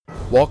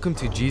Welcome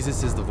to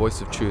Jesus is the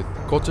Voice of Truth.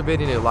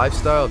 Cultivating a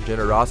lifestyle of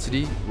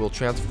generosity will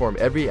transform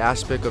every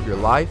aspect of your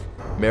life,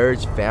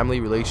 marriage, family,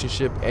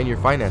 relationship, and your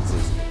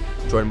finances.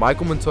 Join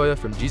Michael Montoya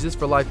from Jesus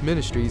for Life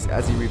Ministries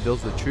as he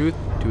reveals the truth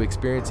to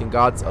experiencing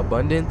God's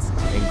abundance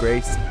and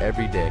grace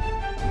every day.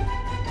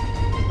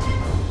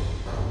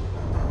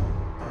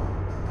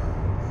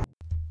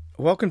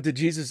 Welcome to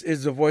Jesus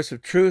is the Voice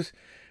of Truth.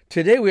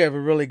 Today we have a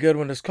really good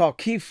one. It's called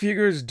Key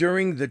Figures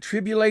During the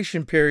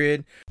Tribulation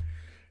Period.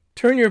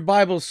 Turn your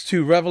Bibles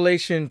to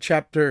Revelation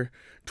chapter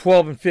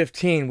 12 and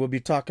 15. We'll be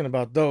talking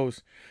about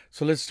those.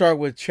 So let's start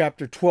with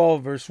chapter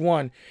 12, verse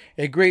 1.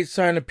 A great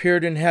sign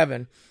appeared in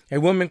heaven. A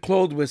woman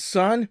clothed with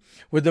sun,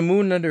 with the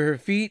moon under her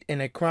feet, and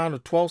a crown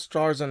of 12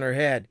 stars on her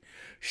head.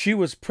 She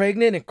was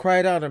pregnant and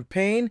cried out in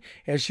pain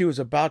as she was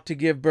about to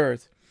give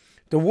birth.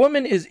 The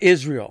woman is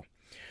Israel.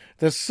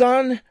 The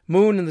sun,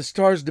 moon, and the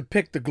stars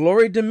depict the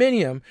glory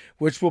dominion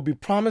which will be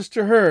promised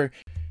to her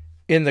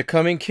in the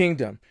coming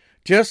kingdom,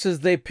 just as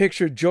they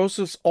pictured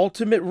Joseph's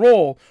ultimate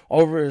role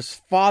over his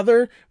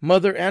father,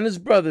 mother, and his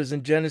brothers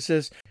in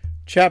Genesis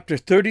chapter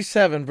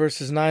 37,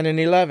 verses 9 and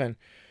 11.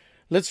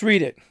 Let's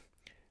read it.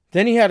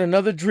 Then he had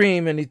another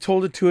dream, and he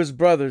told it to his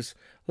brothers.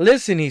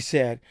 Listen, he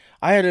said,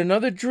 I had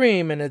another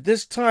dream, and at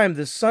this time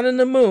the sun and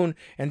the moon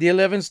and the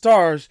 11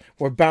 stars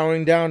were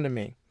bowing down to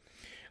me.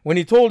 When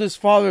he told his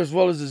father as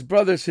well as his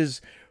brothers,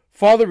 his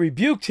father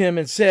rebuked him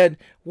and said,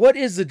 What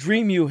is the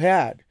dream you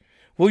had?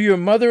 Will your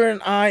mother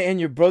and I and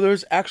your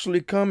brothers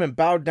actually come and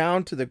bow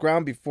down to the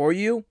ground before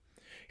you?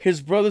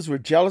 His brothers were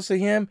jealous of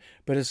him,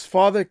 but his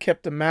father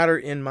kept the matter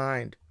in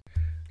mind.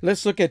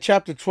 Let's look at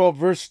chapter 12,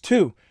 verse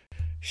 2.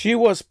 She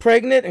was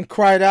pregnant and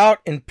cried out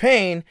in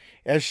pain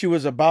as she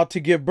was about to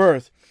give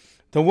birth.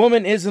 The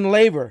woman is in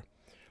labor,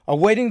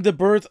 awaiting the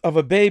birth of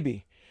a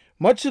baby.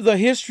 Much of the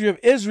history of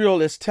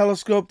Israel is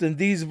telescoped in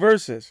these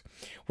verses,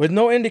 with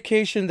no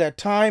indication that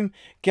time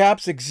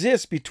gaps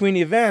exist between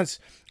events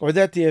or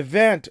that the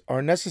events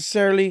are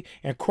necessarily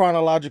in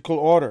chronological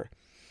order.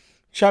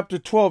 Chapter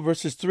 12,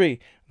 verses 3.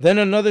 Then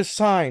another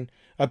sign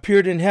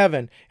appeared in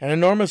heaven, an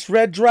enormous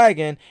red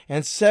dragon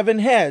and 7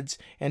 heads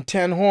and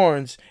 10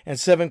 horns and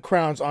 7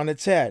 crowns on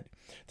its head.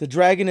 The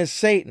dragon is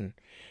Satan.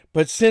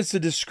 But since the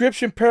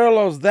description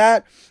parallels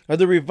that of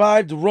the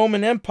revived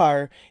Roman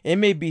Empire, it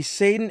may be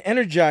Satan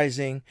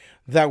energizing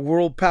that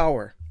world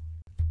power.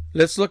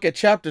 Let's look at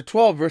chapter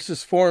 12,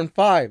 verses 4 and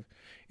 5.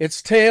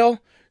 Its tail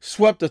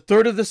swept a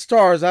third of the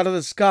stars out of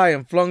the sky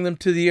and flung them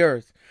to the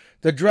earth.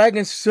 The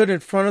dragon stood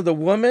in front of the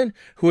woman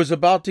who was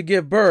about to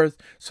give birth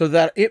so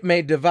that it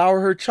may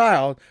devour her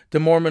child the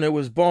moment it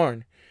was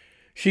born.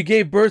 She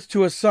gave birth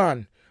to a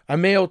son, a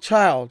male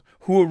child,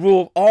 who will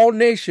rule all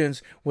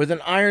nations with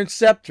an iron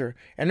scepter,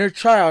 and her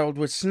child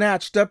was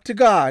snatched up to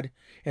God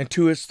and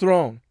to his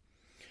throne.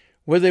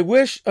 With a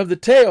wish of the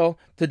tail,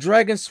 the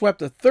dragon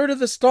swept a third of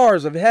the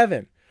stars of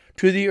heaven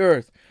to the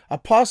earth, a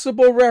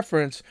possible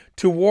reference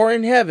to war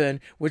in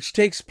heaven, which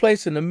takes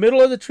place in the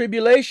middle of the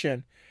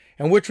tribulation,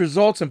 and which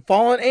results in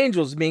fallen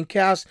angels being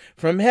cast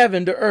from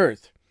heaven to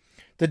earth.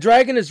 The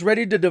dragon is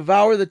ready to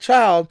devour the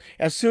child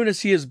as soon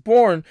as he is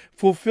born,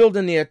 fulfilled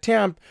in the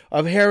attempt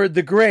of Herod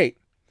the Great,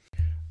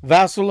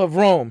 vassal of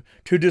Rome,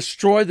 to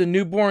destroy the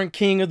newborn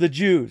king of the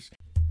Jews.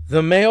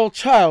 The male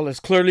child is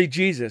clearly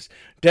Jesus,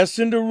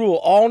 destined to rule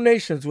all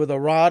nations with a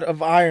rod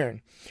of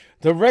iron.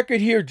 The record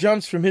here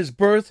jumps from his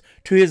birth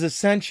to his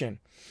ascension.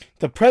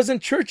 The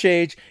present church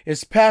age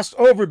is passed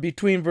over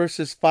between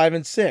verses 5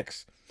 and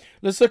 6.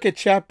 Let's look at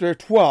chapter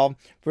 12,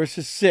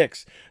 verses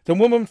 6. The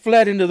woman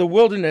fled into the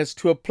wilderness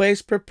to a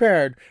place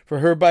prepared for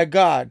her by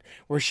God,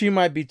 where she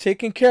might be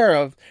taken care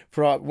of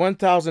for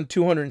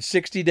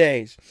 1,260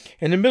 days.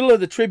 In the middle of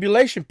the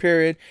tribulation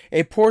period,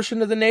 a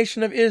portion of the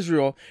nation of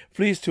Israel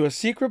flees to a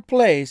secret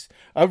place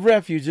of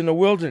refuge in the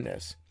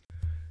wilderness.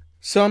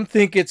 Some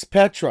think it's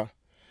Petra.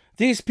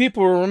 These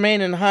people will remain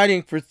in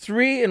hiding for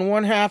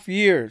 3.5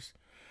 years.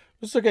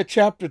 Let's look at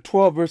chapter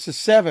 12, verses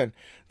 7.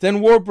 Then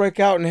war broke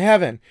out in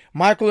heaven.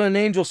 Michael and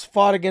angels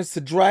fought against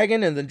the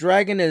dragon, and the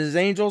dragon and his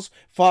angels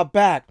fought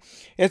back.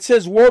 It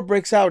says war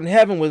breaks out in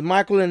heaven with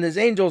Michael and his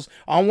angels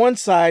on one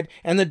side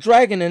and the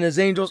dragon and his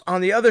angels on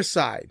the other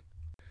side.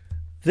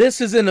 This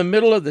is in the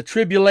middle of the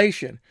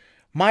tribulation.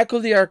 Michael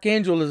the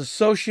archangel is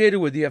associated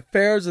with the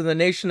affairs of the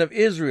nation of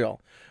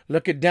Israel.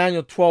 Look at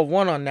Daniel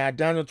 12:1 on that.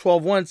 Daniel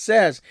 12:1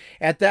 says,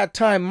 At that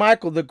time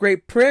Michael, the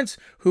great prince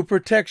who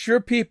protects your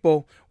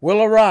people,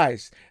 will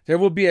arise. There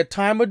will be a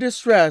time of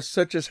distress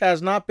such as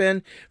has not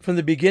been from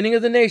the beginning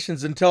of the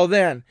nations until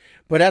then.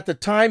 But at the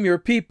time your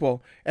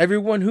people,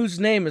 everyone whose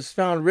name is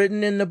found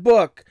written in the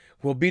book,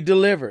 will be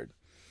delivered.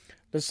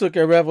 Let's look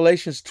at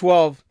Revelations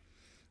 12,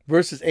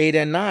 verses 8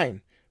 and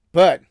 9.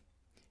 But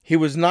he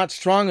was not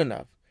strong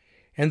enough,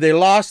 and they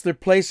lost their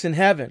place in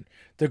heaven.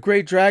 The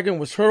great dragon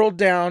was hurled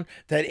down,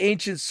 that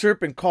ancient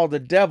serpent called the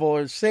devil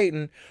or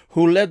Satan,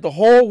 who led the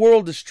whole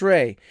world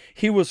astray.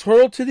 He was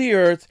hurled to the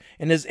earth,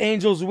 and his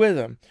angels with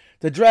him.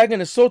 The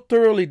dragon is so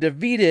thoroughly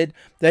defeated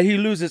that he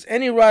loses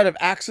any right of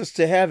access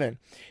to heaven.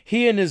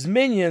 He and his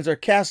minions are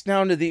cast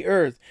down to the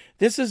earth.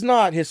 This is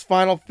not his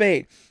final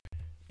fate,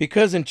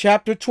 Because in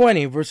chapter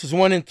 20, verses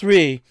 1 and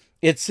 3,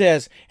 it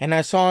says, "And I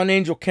saw an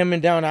angel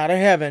coming down out of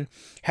heaven,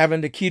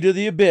 having the key to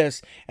the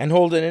abyss, and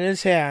holding in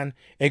his hand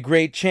a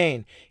great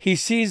chain. He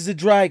seized the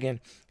dragon,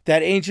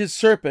 that ancient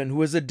serpent,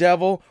 who is the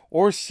devil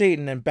or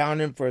Satan, and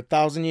bound him for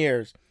 1,000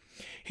 years.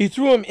 He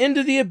threw him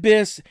into the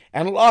abyss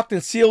and locked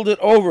and sealed it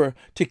over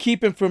to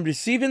keep him from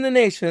deceiving the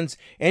nations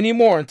any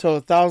more until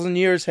 1,000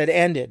 years had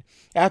ended.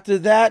 After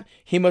that,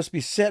 he must be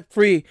set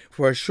free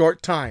for a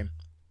short time."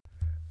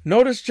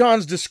 Notice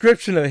John's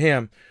description of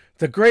him.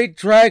 The great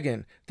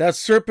dragon, that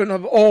serpent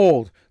of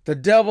old, the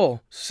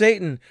devil,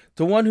 Satan,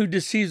 the one who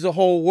deceives the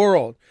whole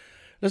world.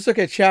 Let's look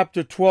at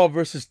chapter 12,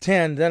 verses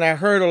 10. "Then I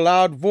heard a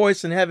loud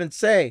voice in heaven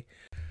say,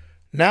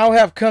 'Now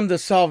have come the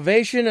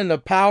salvation and the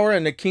power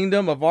and the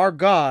kingdom of our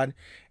God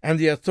and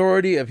the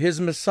authority of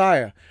his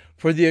Messiah.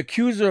 For the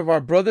accuser of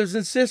our brothers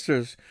and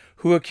sisters,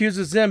 who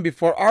accuses them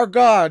before our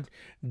God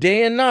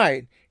day and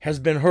night, has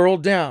been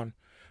hurled down.'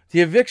 The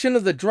eviction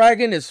of the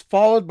dragon is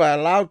followed by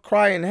a loud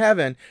cry in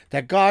heaven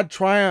that God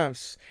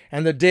triumphs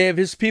and the day of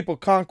his people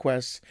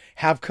conquests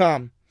have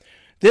come.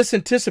 This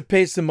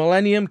anticipates the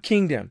millennium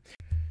kingdom.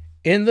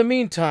 In the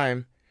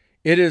meantime,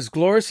 it is a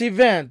glorious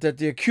event that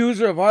the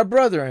accuser of our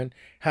brethren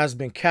has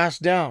been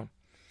cast down."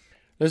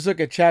 Let's look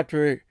at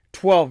chapter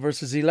 12,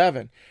 verses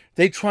 11.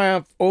 "They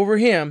triumph over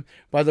him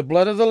by the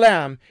blood of the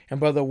Lamb and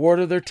by the word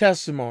of their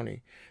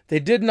testimony. They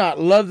did not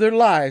love their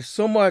lives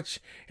so much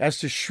as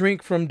to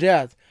shrink from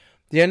death."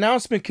 The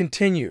announcement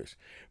continues.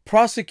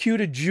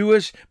 Prosecuted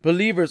Jewish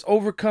believers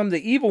overcome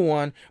the evil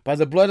one by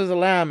the blood of the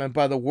Lamb and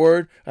by the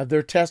word of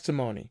their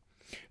testimony.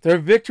 Their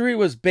victory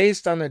was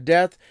based on the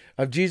death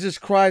of Jesus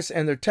Christ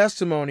and their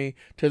testimony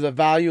to the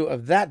value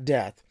of that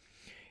death.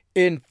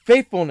 In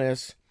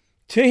faithfulness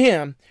to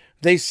him,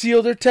 they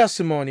seal their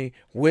testimony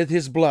with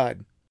his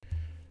blood.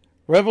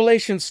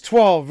 Revelations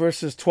 12,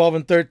 verses 12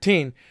 and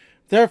 13.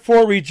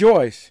 "Therefore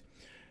rejoice,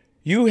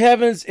 you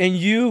heavens, and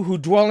you who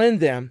dwell in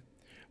them.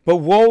 But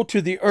woe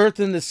to the earth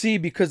and the sea,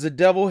 because the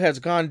devil has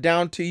gone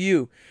down to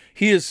you.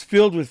 He is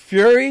filled with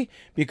fury,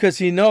 because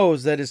he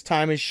knows that his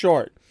time is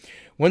short.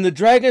 When the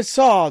dragon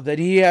saw that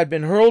he had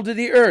been hurled to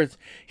the earth,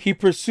 he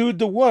pursued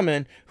the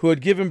woman who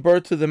had given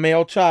birth to the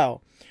male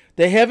child.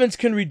 The heavens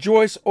can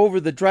rejoice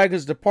over the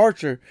dragon's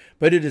departure,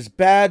 but it is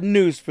bad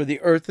news for the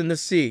earth and the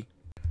sea.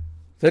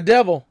 The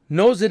devil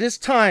knows that his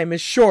time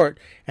is short,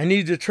 and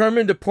he is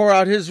determined to pour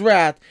out his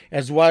wrath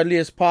as widely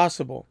as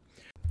possible.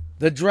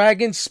 The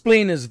dragon's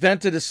spleen is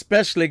vented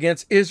especially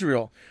against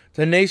Israel,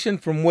 the nation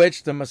from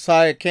which the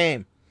Messiah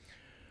came.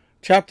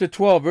 Chapter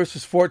 12,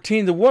 verses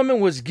 14. "The woman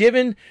was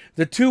given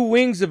the 2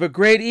 wings of a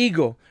great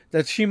eagle,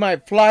 that she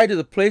might fly to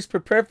the place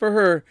prepared for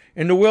her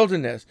in the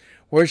wilderness,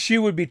 where she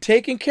would be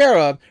taken care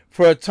of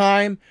for a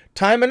time,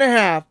 time and a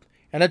half,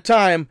 and a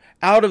time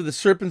out of the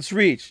serpent's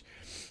reach."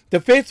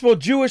 The faithful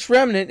Jewish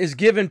remnant is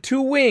given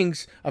 2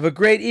 wings of a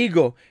great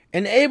eagle,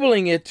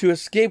 enabling it to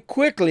escape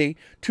quickly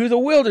to the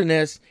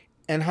wilderness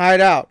and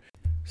hide out.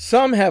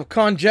 Some have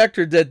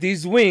conjectured that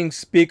these wings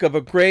speak of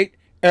a great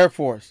air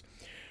force.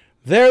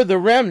 There the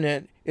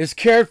remnant is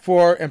cared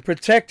for and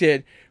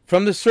protected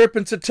from the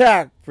serpent's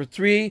attack for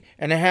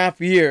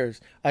 3.5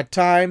 years, a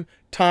time,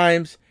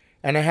 times,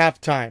 and a half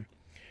time.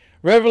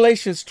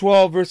 Revelations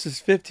 12, verses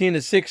 15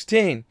 to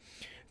 16.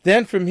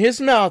 "Then from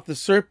his mouth the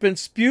serpent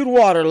spewed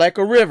water like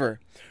a river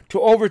to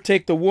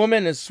overtake the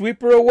woman and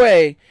sweep her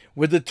away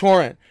with the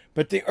torrent.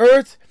 But the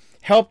earth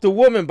helped the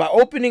woman by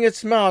opening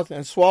its mouth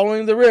and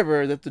swallowing the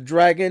river that the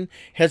dragon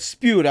had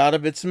spewed out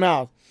of its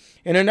mouth.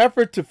 In an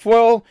effort to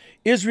foil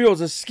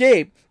Israel's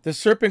escape, the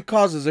serpent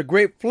causes a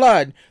great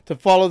flood to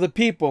follow the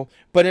people,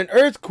 but an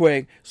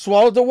earthquake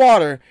swallowed the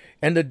water,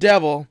 and the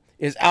devil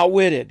is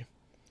outwitted."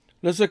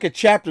 Let's look at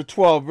chapter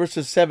 12,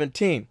 verses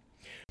 17.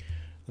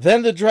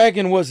 "Then the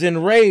dragon was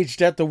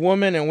enraged at the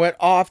woman and went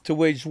off to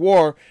wage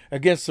war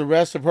against the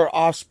rest of her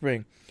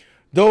offspring,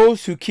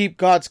 those who keep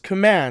God's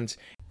commands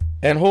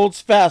and holds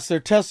fast their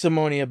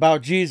testimony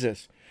about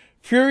Jesus.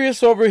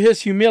 Furious over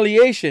his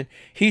humiliation,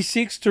 he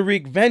seeks to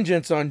wreak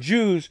vengeance on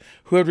Jews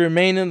who have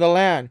remained in the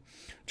land,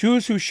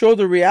 Jews who show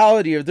the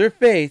reality of their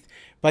faith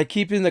by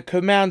keeping the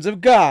commands of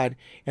God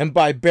and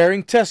by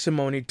bearing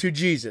testimony to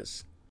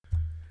Jesus."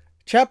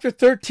 Chapter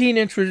 13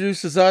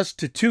 introduces us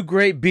to 2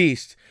 great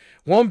beasts.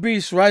 One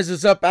beast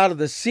rises up out of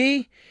the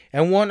sea,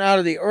 and one out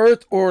of the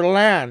earth or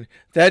land,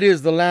 that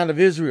is, the land of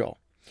Israel.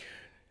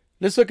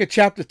 Let's look at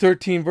chapter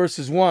 13,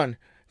 verses 1.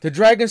 "The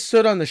dragon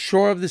stood on the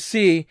shore of the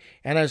sea,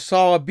 and I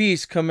saw a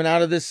beast coming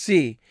out of the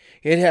sea.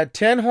 It had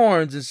 10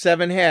 horns and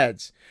 7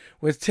 heads,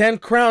 with 10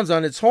 crowns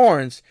on its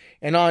horns,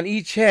 and on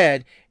each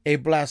head a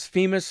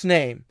blasphemous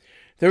name."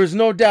 There is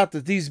no doubt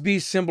that these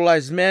beasts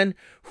symbolize men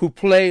who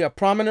play a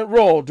prominent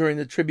role during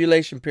the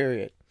tribulation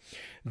period.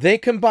 They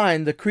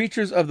combine the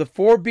creatures of the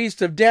 4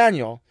 beasts of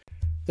Daniel.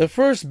 The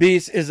first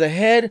beast is the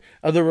head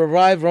of the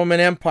revived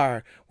Roman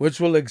Empire, which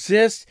will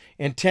exist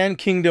in 10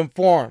 kingdom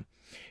form.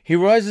 He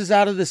rises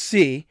out of the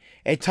sea,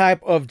 a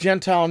type of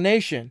Gentile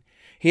nation.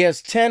 He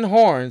has 10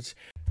 horns.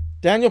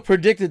 Daniel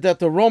predicted that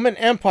the Roman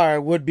Empire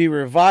would be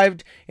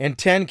revived in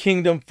 10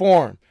 kingdom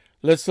form.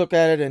 Let's look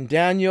at it in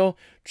Daniel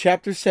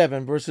chapter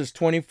 7, verses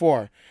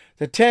 24.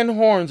 The 10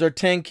 horns are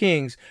 10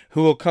 kings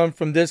who will come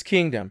from this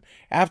kingdom.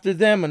 After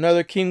them,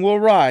 another king will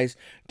rise,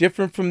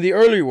 different from the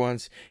earlier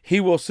ones.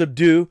 He will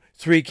subdue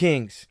 3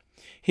 kings.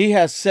 He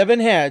has 7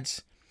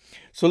 heads.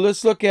 So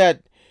let's look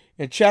at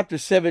in chapter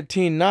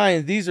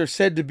 17:9. These are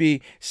said to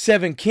be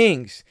 7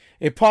 kings,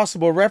 a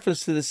possible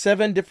reference to the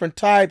 7 different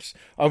types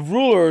of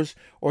rulers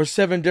or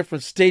 7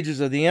 different stages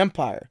of the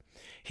empire.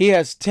 He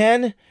has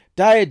 10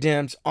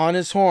 diadems on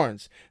his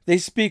horns. They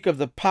speak of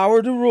the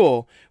power to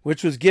rule,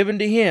 which was given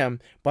to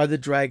him by the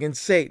dragon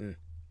Satan.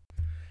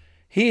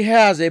 He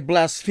has a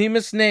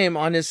blasphemous name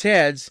on his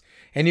heads,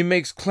 and he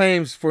makes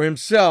claims for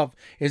himself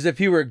as if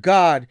he were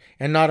God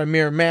and not a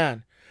mere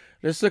man.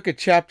 Let's look at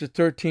chapter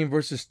 13,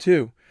 verses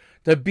 2.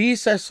 The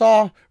beast I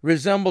saw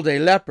resembled a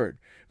leopard,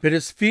 but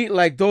his feet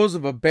like those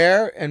of a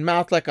bear and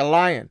mouth like a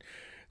lion.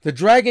 The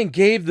dragon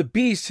gave the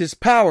beast his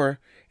power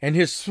and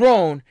his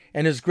throne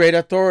and his great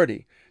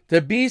authority.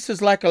 The beast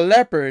is like a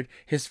leopard,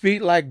 his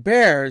feet like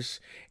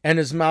bears, and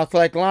his mouth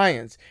like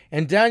lions.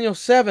 In Daniel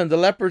 7, the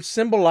leopard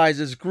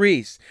symbolizes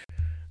Greece.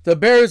 The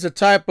bear is a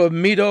type of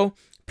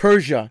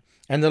Medo-Persia,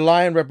 and the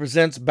lion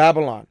represents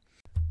Babylon.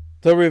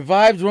 The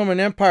revived Roman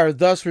Empire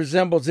thus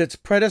resembles its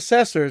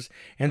predecessors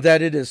in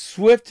that it is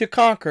swift to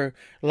conquer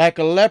like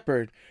a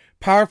leopard,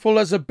 powerful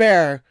as a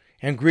bear,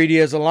 and greedy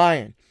as a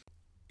lion.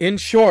 In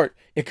short,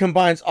 it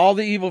combines all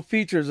the evil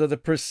features of the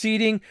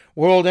preceding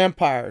world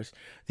empires.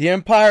 The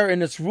empire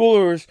and its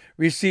rulers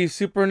receive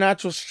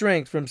supernatural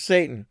strength from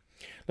Satan.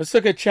 Let's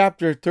look at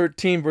chapter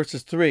 13,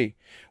 verses 3.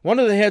 One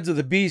of the heads of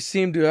the beast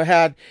seemed to have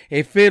had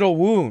a fatal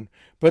wound,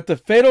 but the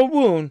fatal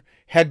wound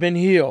had been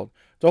healed.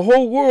 The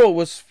whole world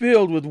was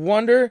filled with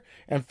wonder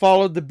and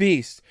followed the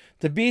beast.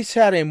 The beast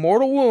had a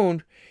mortal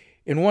wound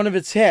in one of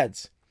its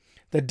heads.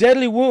 The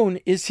deadly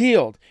wound is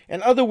healed.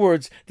 In other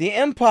words, the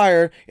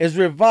empire is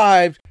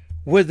revived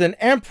with an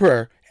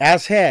emperor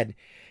as head,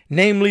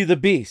 namely the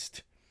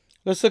beast.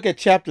 Let's look at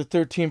chapter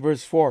 13,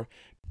 verse 4.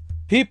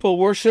 People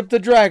worshiped the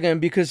dragon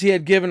because he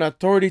had given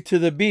authority to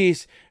the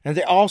beast, and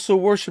they also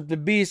worshiped the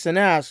beast and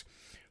asked,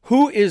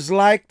 "Who is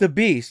like the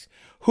beast?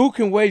 Who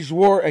can wage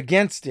war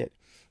against it?"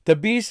 The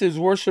beast is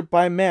worshipped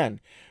by men.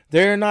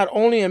 They are not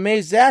only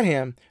amazed at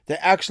him, they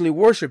actually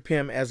worship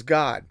him as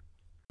God.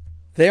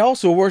 They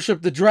also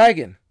worship the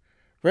dragon.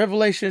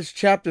 Revelation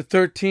chapter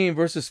 13,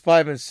 verses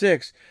 5 and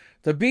 6.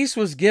 The beast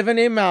was given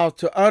a mouth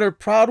to utter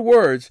proud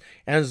words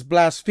and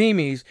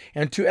blasphemies,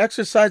 and to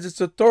exercise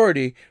its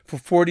authority for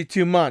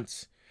 42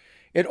 months.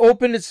 It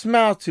opened its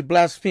mouth to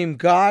blaspheme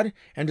God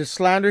and to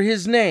slander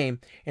his name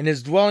and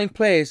his dwelling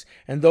place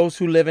and those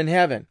who live in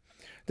heaven.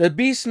 The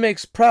beast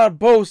makes proud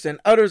boasts and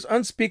utters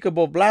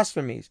unspeakable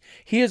blasphemies.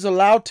 He is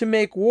allowed to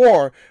make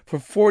war for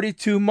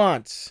 42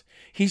 months.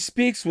 He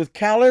speaks with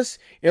callous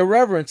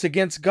irreverence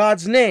against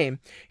God's name,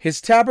 his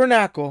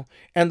tabernacle,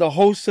 and the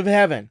hosts of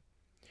heaven.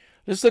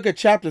 Let's look at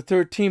chapter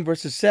 13,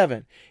 verses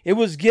 7. It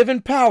was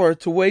given power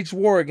to wage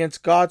war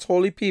against God's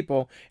holy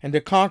people and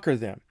to conquer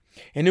them.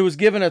 And it was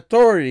given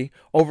authority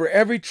over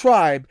every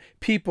tribe,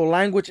 people,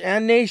 language,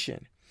 and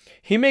nation.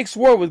 He makes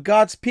war with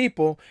God's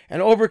people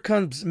and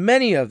overcomes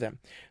many of them.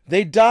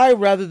 They die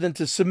rather than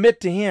to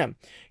submit to him.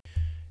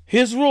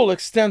 His rule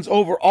extends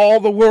over all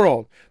the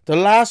world, the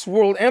last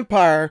world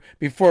empire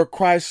before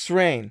Christ's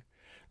reign.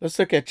 Let's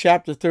look at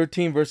chapter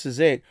 13, verses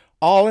 8.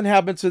 All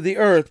inhabitants of the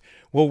earth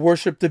will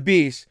worship the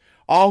beast,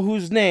 all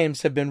whose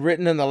names have been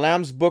written in the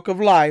Lamb's book of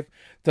life,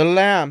 the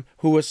Lamb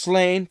who was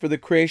slain for the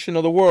creation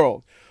of the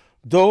world.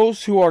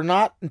 Those who are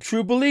not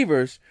true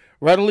believers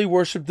readily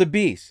worship the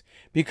beast,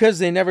 because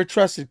they never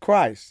trusted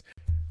Christ.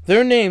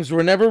 Their names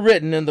were never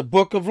written in the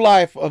book of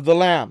life of the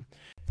Lamb.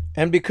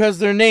 And because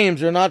their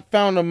names are not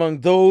found among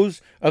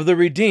those of the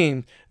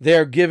redeemed, they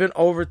are given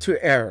over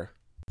to error.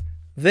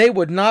 They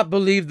would not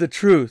believe the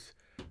truth.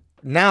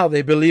 Now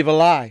they believe a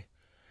lie.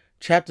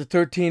 Chapter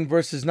 13,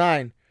 verses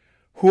 9.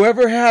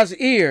 Whoever has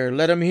ear,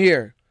 let him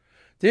hear.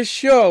 This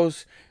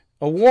shows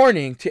a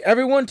warning to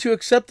everyone to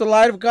accept the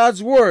light of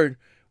God's word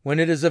when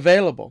it is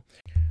available.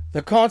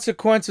 The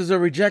consequences of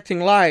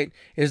rejecting light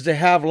is to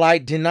have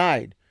light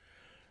denied.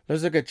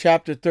 Let's look at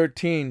chapter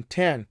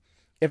 13:10.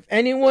 If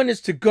anyone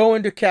is to go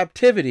into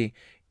captivity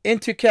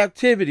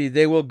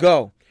they will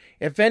go.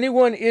 If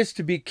anyone is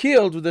to be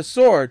killed with the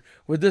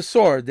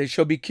sword they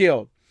shall be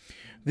killed.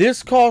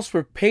 This calls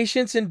for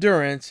patience,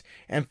 endurance,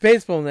 and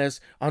faithfulness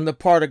on the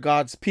part of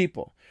God's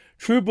people.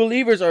 True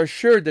believers are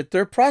assured that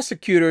their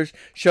prosecutors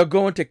shall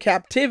go into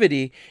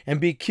captivity and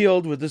be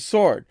killed with the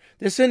sword.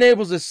 This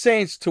enables the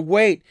saints to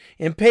wait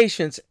in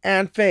patience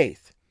and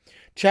faith.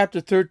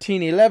 Chapter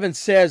 13:11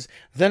 says,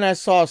 Then I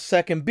saw a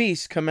second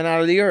beast coming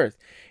out of the earth.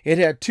 It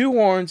had 2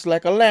 horns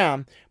like a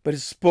lamb, but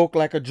it spoke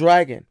like a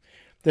dragon.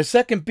 The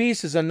second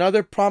beast is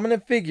another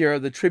prominent figure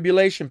of the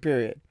tribulation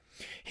period.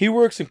 He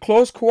works in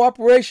close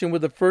cooperation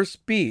with the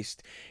first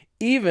beast,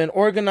 even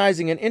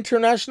organizing an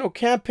international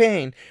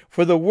campaign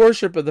for the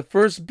worship of the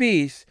first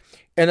beast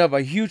and of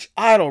a huge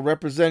idol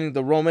representing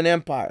the Roman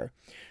Empire.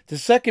 The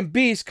second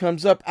beast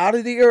comes up out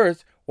of the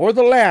earth or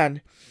the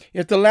land.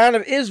 If the land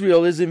of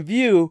Israel is in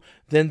view,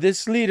 then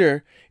this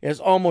leader is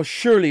almost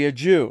surely a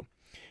Jew.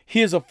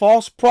 He is a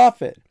false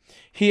prophet.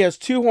 He has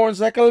two horns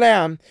like a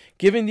lamb,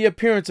 giving the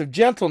appearance of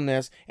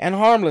gentleness and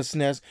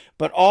harmlessness,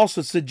 but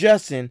also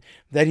suggesting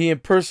that he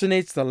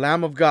impersonates the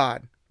Lamb of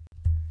God.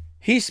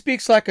 He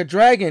speaks like a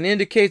dragon,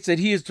 indicates that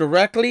he is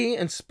directly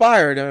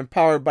inspired and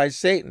empowered by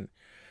Satan.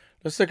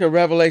 Let's look at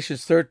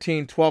Revelations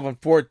 13, 12,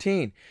 and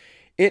 14.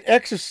 It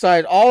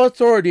exercised all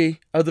authority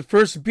of the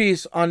first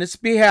beast on its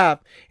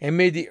behalf and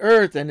made the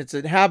earth and its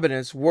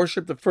inhabitants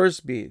worship the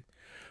first beast,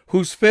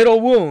 whose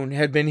fatal wound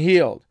had been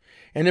healed.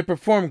 And it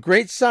performed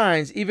great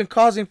signs, even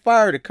causing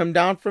fire to come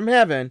down from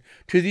heaven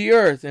to the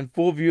earth in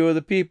full view of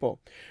the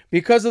people.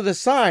 Because of the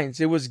signs,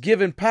 it was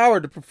given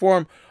power to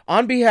perform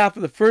on behalf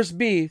of the first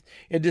beast.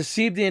 It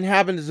deceived the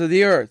inhabitants of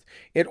the earth.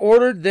 It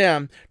ordered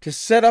them to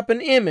set up an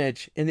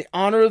image in the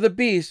honor of the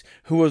beast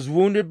who was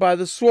wounded by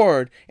the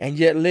sword and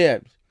yet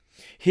lived.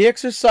 He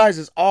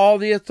exercises all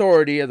the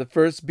authority of the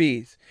first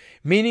beast,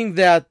 meaning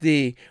that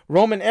the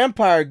Roman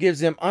Empire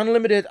gives him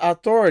unlimited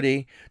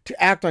authority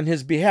to act on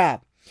his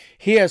behalf.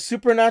 He has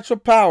supernatural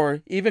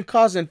power, even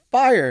causing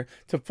fire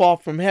to fall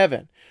from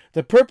heaven.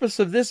 The purpose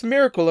of this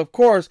miracle, of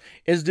course,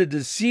 is to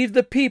deceive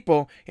the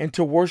people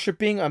into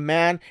worshiping a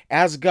man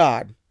as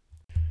God.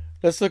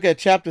 Let's look at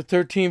chapter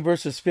 13,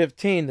 verses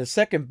 15. The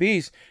second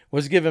beast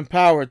was given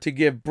power to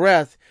give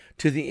breath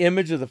to the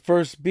image of the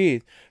first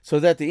beast, so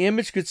that the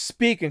image could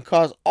speak and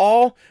cause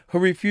all who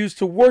refused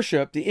to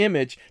worship the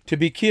image to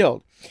be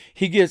killed.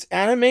 He gives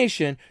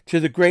animation to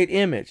the great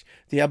image,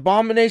 the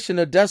abomination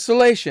of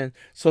desolation,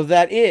 so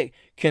that it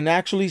can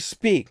actually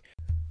speak.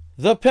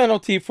 The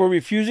penalty for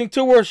refusing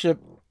to worship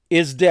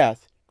is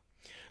death.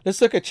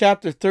 Let's look at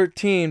chapter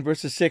 13,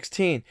 verses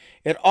 16.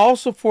 It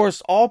also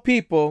forced all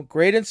people,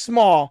 great and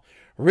small,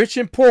 rich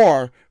and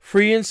poor,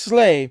 free and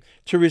slave,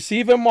 to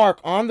receive a mark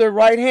on their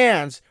right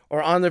hands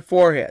or on their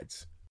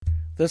foreheads.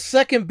 The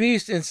second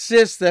beast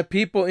insists that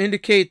people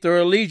indicate their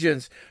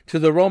allegiance to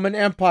the Roman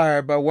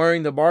Empire by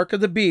wearing the mark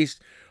of the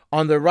beast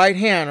on their right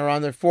hand or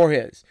on their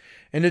foreheads.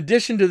 In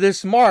addition to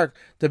this mark,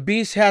 the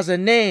beast has a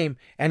name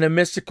and a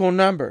mystical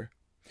number.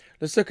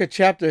 Let's look at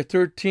chapter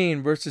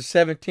 13, verses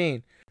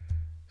 17.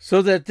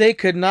 So that they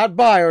could not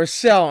buy or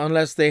sell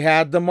unless they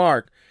had the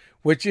mark,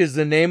 which is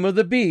the name of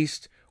the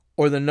beast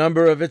or the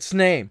number of its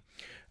name.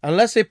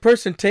 Unless a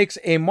person takes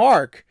a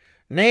mark,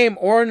 name,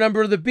 or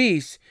number of the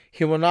beast,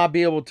 he will not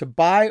be able to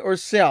buy or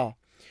sell.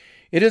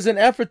 It is an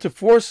effort to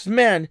force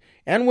men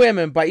and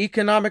women by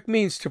economic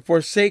means to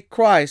forsake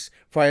Christ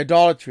for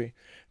idolatry.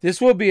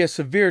 This will be a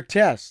severe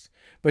test,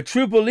 but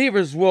true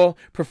believers will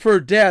prefer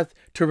death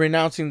to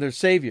renouncing their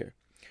Savior.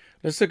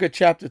 Let's look at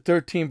chapter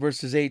 13,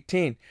 verses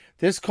 18.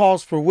 This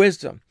calls for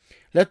wisdom.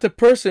 Let the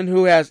person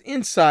who has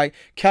insight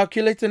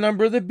calculate the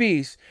number of the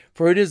beast,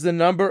 for it is the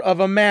number of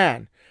a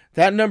man.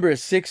 That number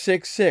is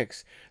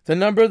 666. The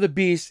number of the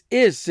beast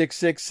is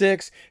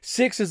 666.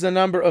 6 is the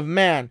number of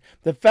man.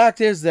 The fact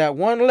is that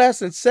 1 less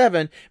than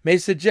 7 may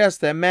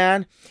suggest that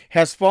man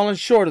has fallen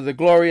short of the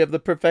glory of the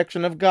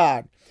perfection of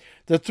God.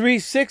 The 3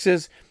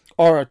 sixes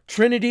are a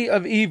trinity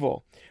of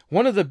evil.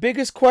 One of the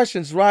biggest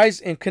questions rise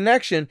in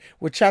connection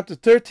with chapter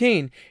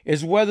 13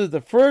 is whether the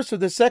first or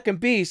the second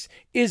beast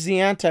is the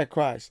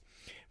Antichrist.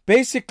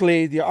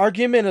 Basically, the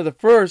argument of the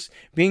first,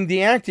 being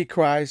the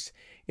Antichrist,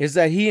 is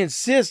that he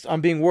insists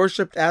on being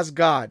worshipped as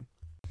God.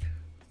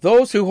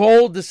 Those who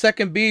hold the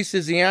second beast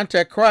is the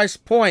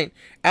Antichrist point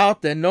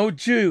out that no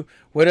Jew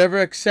would ever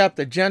accept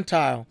a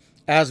Gentile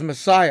as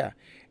Messiah,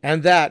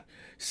 and that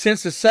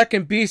since the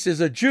second beast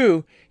is a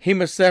Jew, he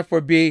must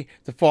therefore be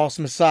the false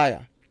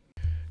Messiah.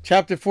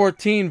 Chapter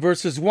 14,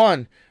 verses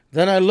 1.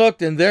 Then I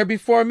looked, and there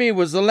before me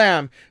was the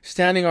Lamb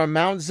standing on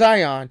Mount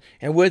Zion,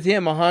 and with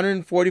him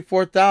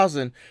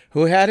 144,000,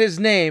 who had his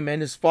name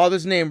and his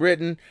father's name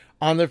written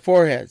on their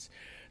foreheads.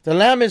 The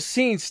Lamb is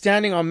seen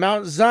standing on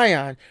Mount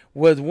Zion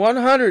with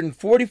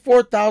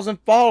 144,000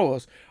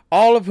 followers,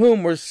 all of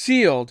whom were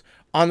sealed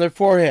on their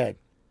forehead.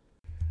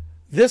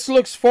 This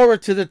looks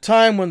forward to the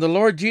time when the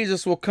Lord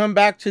Jesus will come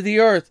back to the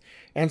earth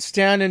and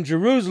stand in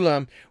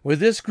Jerusalem with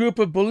this group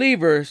of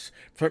believers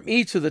from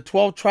each of the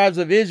 12 tribes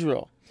of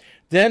Israel.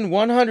 Then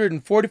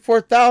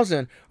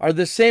 144,000 are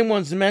the same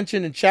ones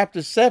mentioned in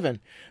chapter 7.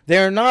 They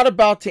are not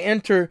about to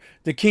enter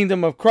the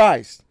kingdom of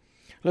Christ.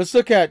 Let's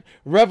look at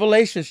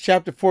Revelations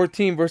chapter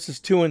 14, verses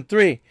 2 and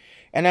 3.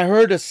 And I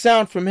heard a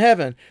sound from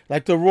heaven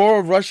like the roar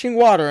of rushing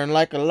water and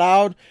like a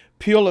loud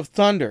peal of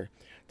thunder.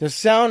 The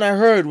sound I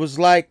heard was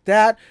like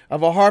that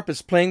of a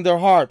harpist playing their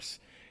harps.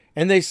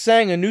 And they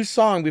sang a new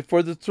song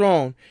before the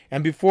throne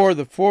and before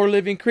the 4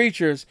 living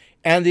creatures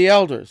and the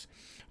elders.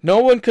 No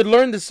one could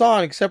learn the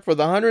song except for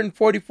the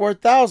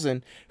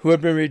 144,000 who had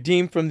been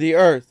redeemed from the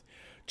earth.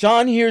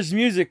 John hears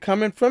music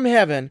coming from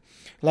heaven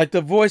like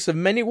the voice of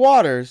many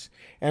waters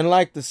and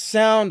like the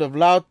sound of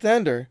loud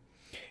thunder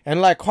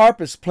and like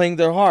harpists playing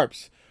their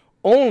harps.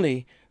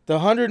 Only the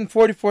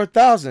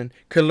 144,000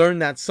 could learn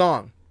that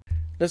song.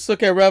 Let's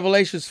look at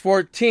Revelations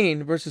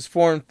 14, verses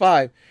 4 and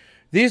 5.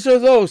 These are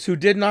those who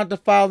did not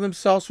defile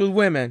themselves with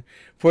women,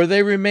 for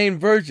they remain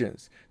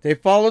virgins. They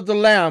followed the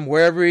Lamb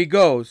wherever he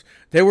goes.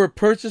 They were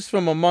purchased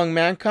from among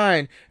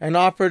mankind and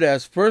offered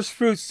as first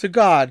fruits to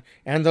God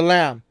and the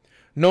Lamb.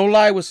 No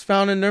lie was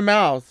found in their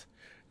mouth.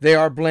 They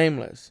are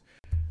blameless.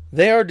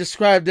 They are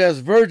described as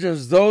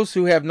virgins, those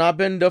who have not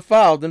been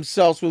defiled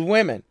themselves with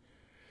women.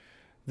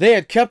 They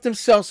had kept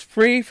themselves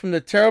free from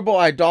the terrible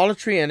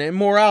idolatry and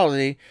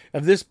immorality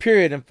of this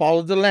period and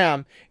followed the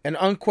Lamb in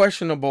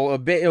unquestionable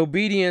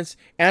obedience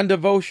and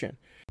devotion.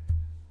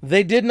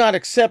 They did not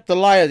accept the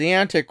lie of the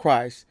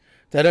Antichrist,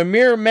 that a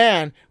mere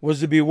man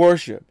was to be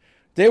worshipped.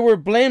 They were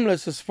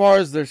blameless as far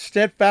as their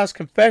steadfast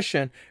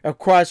confession of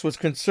Christ was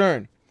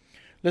concerned.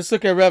 Let's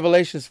look at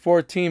Revelation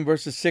 14,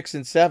 verses 6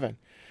 and 7.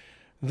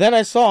 Then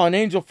I saw an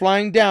angel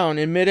flying down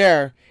in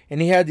midair,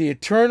 and he had the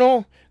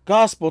eternal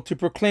gospel to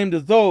proclaim to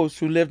those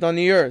who lived on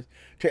the earth,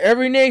 to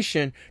every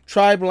nation,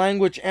 tribe,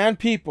 language, and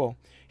people.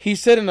 He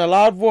said in a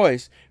loud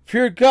voice,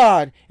 "Fear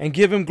God and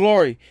give him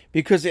glory,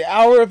 because the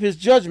hour of his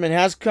judgment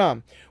has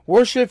come.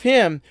 Worship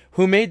him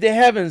who made the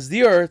heavens,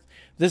 the earth,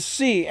 the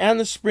sea, and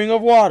the spring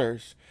of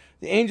waters."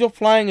 The angel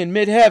flying in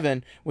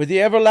mid-heaven with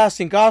the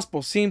everlasting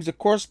gospel seems to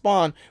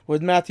correspond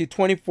with Matthew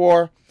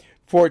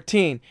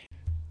 24:14.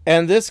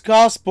 And this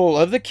gospel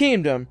of the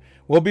kingdom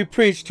will be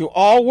preached to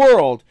all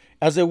world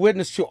as a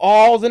witness to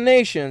all the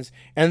nations,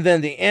 and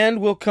then the end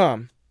will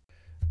come.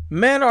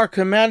 Men are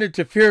commanded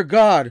to fear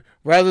God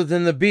rather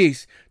than the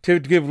beast, to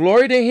give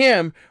glory to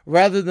him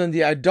rather than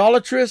the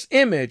idolatrous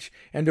image,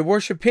 and to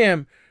worship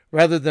him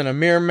rather than a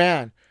mere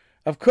man.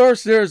 Of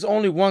course, there is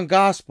only one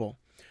gospel.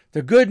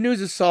 The good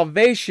news is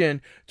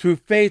salvation through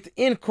faith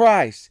in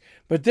Christ,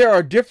 but there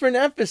are different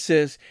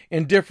emphases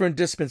in different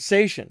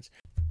dispensations.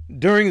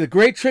 During the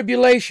Great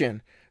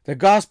Tribulation, the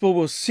gospel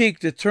will seek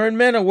to turn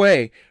men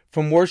away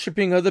from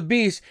worshiping of the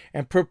beast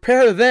and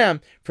prepare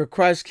them for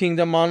Christ's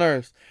kingdom on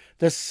earth.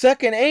 The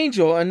second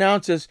angel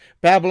announces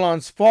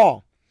Babylon's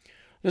fall.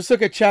 Let's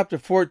look at chapter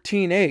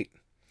 14:8.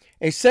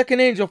 A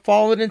second angel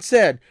followed and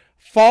said,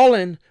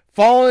 Fallen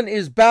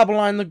is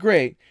Babylon the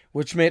Great,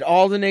 which made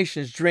all the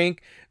nations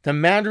drink the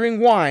mandarin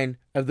wine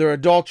of their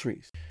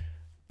adulteries.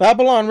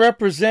 Babylon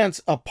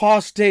represents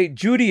apostate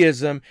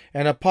Judaism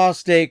and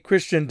apostate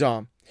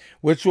Christendom,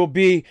 which will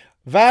be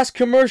vast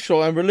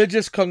commercial and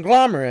religious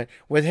conglomerate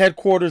with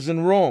headquarters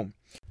in Rome.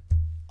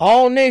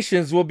 All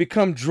nations will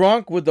become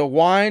drunk with the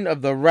wine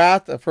of the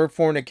wrath of her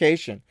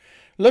fornication.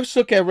 Let's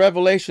look at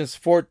Revelations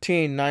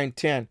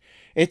 14:9-10.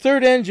 A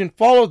third angel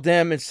followed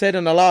them and said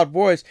in a loud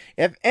voice,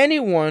 If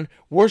anyone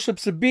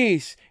worships the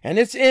beast and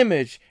its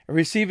image and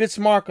receive its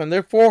mark on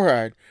their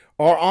forehead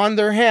or on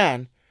their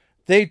hand,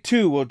 they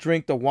too will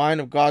drink the wine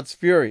of God's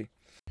fury,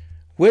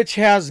 which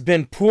has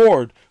been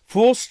poured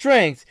full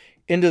strength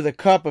into the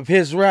cup of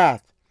his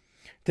wrath.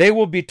 They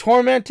will be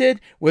tormented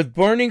with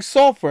burning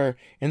sulfur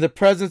in the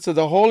presence of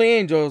the holy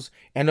angels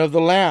and of the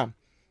Lamb.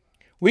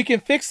 We can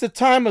fix the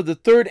time of the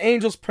third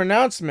angel's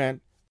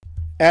pronouncement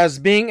as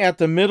being at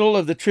the middle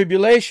of the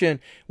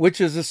tribulation,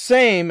 which is the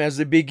same as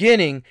the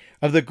beginning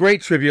of the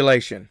Great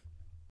Tribulation.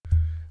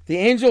 The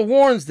angel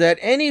warns that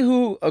any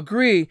who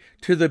agree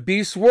to the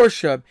beast's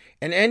worship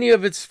in any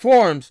of its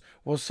forms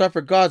will suffer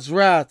God's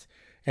wrath,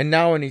 and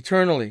now and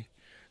eternally.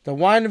 The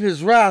wine of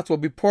his wrath will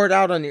be poured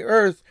out on the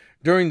earth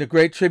during the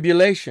Great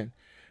Tribulation,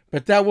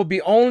 but that will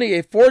be only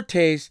a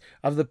foretaste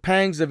of the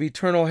pangs of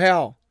eternal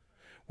hell,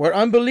 where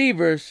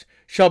unbelievers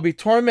shall be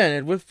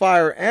tormented with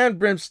fire and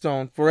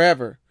brimstone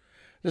forever.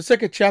 Let's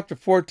look at chapter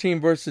 14,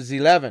 verses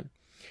 11.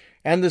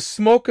 And the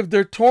smoke of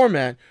their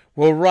torment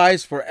will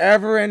rise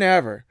forever and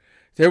ever.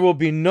 There will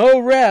be no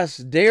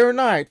rest day or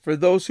night for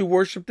those who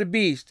worship the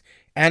beast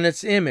and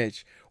its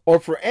image,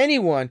 or for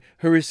anyone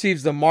who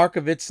receives the mark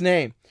of its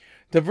name.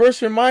 The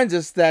verse reminds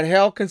us that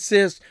hell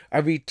consists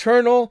of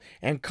eternal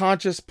and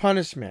conscious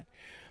punishment.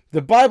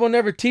 The Bible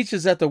never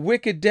teaches that the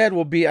wicked dead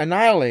will be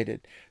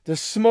annihilated. The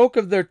smoke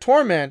of their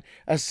torment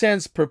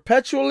ascends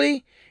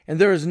perpetually, and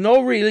there is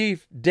no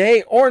relief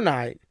day or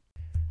night.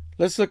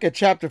 Let's look at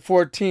chapter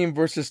 14,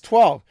 verses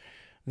 12.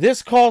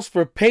 This calls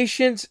for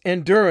patience,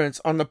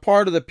 endurance on the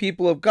part of the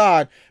people of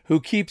God who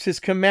keeps his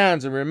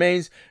commands and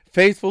remains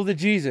faithful to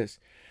Jesus.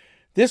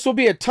 This will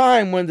be a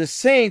time when the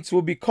saints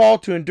will be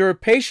called to endure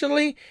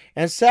patiently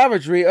and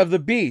savagery of the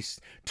beast,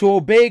 to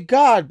obey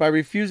God by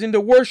refusing to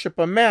worship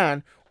a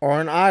man or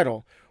an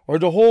idol, or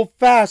to hold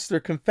fast their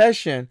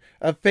confession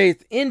of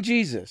faith in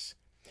Jesus.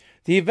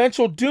 The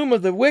eventual doom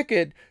of the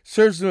wicked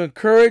serves to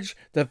encourage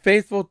the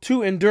faithful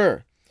to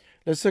endure.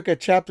 Let's look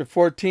at chapter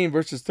 14,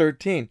 verses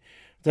 13.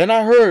 Then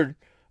I heard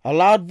a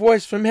loud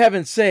voice from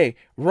heaven say,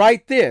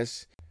 Write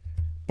this,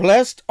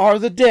 Blessed are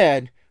the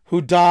dead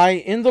who die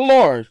in the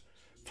Lord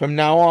from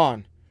now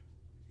on.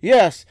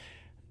 Yes,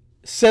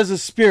 says the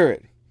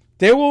Spirit,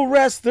 they will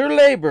rest their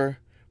labor,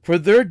 for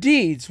their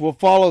deeds will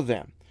follow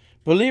them.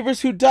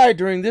 Believers who die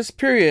during this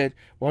period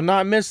will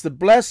not miss the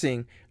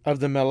blessing of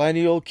the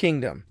millennial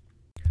kingdom.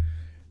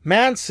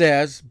 Man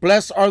says,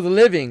 Blessed are the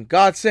living.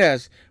 God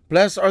says,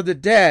 Blessed are the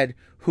dead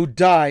who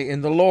die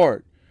in the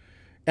Lord.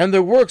 and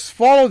their works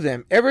follow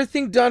them.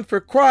 Everything done for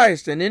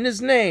Christ and in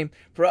his name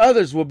for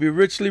others will be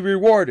richly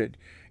rewarded.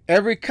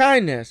 Every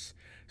kindness,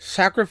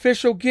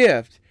 sacrificial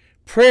gift,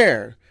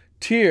 prayer,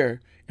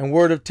 tear, and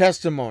word of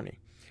testimony.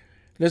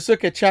 Let's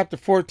look at chapter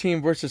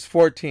 14, verses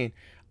 14.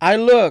 I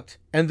looked,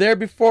 and there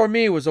before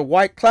me was a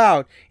white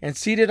cloud, and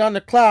seated on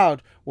the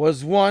cloud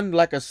was one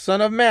like a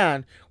son of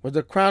man, with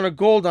a crown of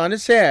gold on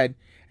his head,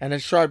 and a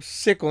sharp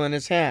sickle in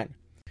his hand.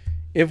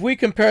 If we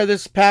compare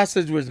this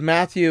passage with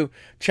Matthew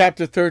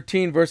chapter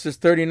 13, verses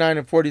 39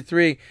 and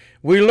 43,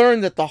 we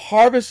learn that the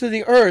harvest of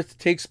the earth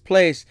takes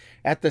place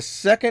at the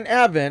second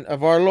advent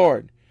of our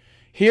Lord.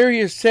 Here he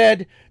is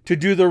said to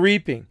do the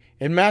reaping.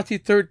 In Matthew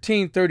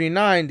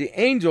 13:39, the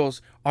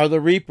angels are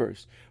the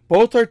reapers.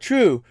 Both are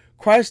true.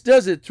 Christ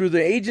does it through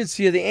the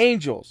agency of the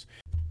angels.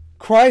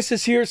 Christ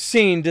is here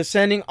seen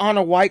descending on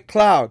a white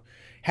cloud,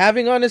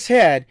 having on his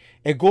head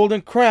a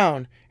golden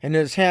crown and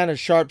in his hand a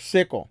sharp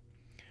sickle.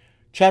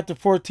 Chapter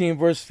 14,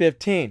 verse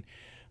 15.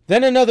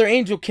 Then another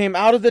angel came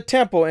out of the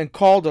temple and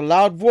called a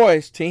loud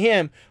voice to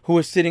him who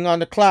was sitting on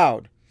the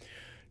cloud.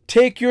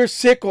 Take your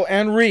sickle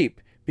and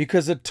reap,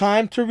 because the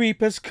time to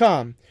reap has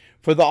come,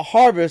 for the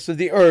harvest of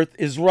the earth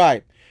is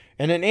ripe.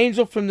 And an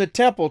angel from the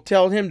temple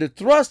told him to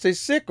thrust a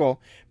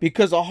sickle,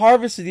 because the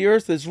harvest of the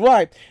earth is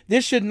ripe.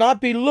 This should not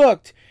be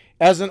looked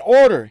as an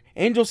order.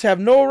 Angels have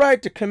no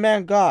right to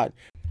command God.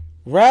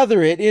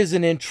 Rather, it is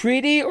an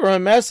entreaty or a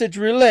message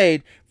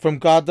relayed from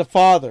God the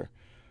Father.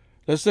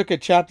 Let's look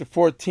at chapter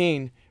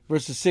 14,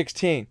 verses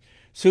 16.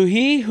 So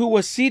he who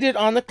was seated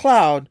on the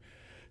cloud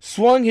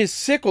swung his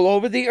sickle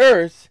over the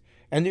earth,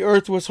 and the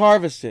earth was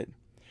harvested.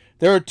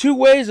 There are two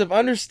ways of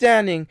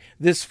understanding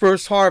this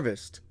first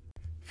harvest.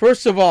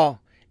 First of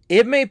all,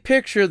 it may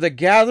picture the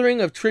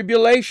gathering of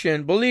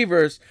tribulation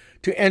believers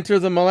to enter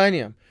the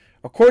millennium.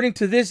 According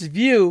to this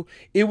view,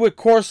 it would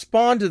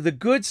correspond to the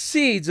good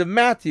seeds of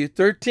Matthew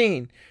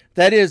 13,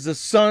 that is, the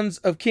sons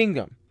of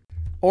kingdom.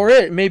 Or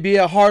it may be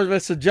a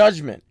harvest of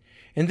judgment.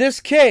 In this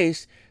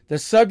case, the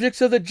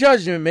subjects of the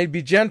judgment may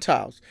be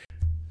Gentiles,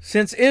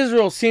 since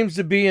Israel seems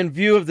to be in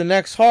view of the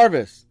next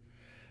harvest.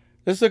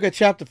 Let's look at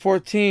chapter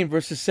 14,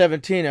 verses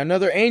 17.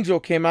 Another angel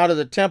came out of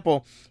the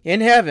temple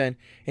in heaven,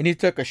 and he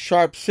took a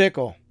sharp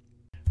sickle.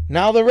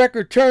 Now the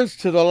record turns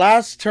to the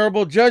last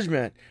terrible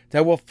judgment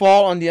that will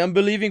fall on the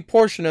unbelieving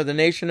portion of the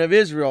nation of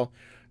Israel,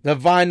 the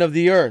vine of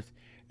the earth.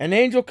 An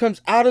angel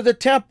comes out of the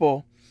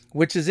temple,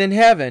 which is in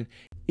heaven,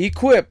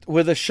 equipped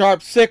with a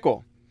sharp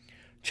sickle.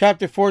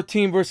 Chapter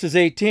 14, verses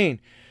 18.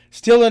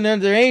 Still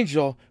another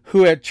angel,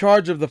 who had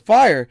charge of the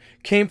fire,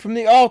 came from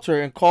the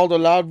altar and called a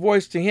loud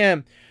voice to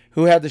him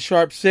who had the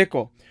sharp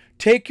sickle.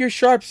 Take your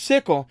sharp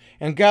sickle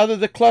and gather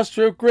the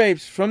cluster of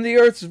grapes from the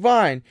earth's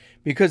vine,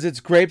 because its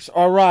grapes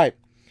are ripe.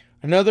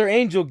 Another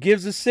angel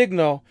gives a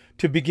signal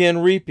to begin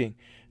reaping.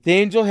 The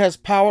angel has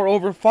power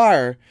over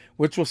fire,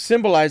 which will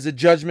symbolize the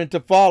judgment to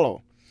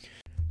follow.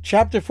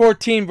 Chapter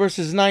 14,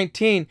 verses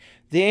 19.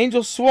 The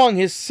angel swung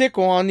his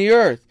sickle on the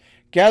earth,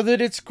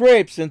 gathered its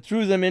grapes, and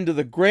threw them into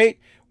the great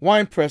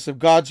winepress of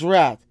God's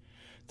wrath.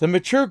 The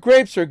mature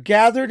grapes are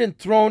gathered and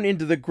thrown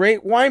into the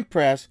great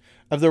winepress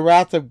of the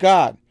wrath of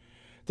God.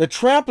 The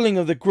trampling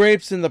of the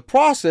grapes in the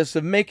process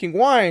of making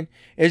wine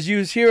is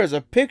used here as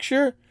a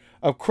picture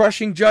of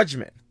crushing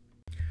judgment.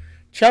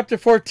 Chapter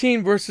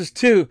 14, verses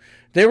 2.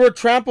 They were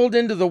trampled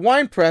into the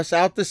winepress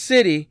out the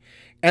city,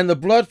 and the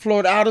blood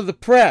flowed out of the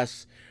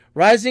press,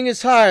 rising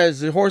as high as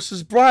the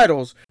horses'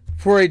 bridles,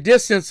 for a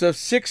distance of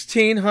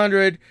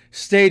 1,600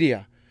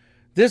 stadia.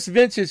 This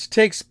vintage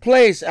takes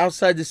place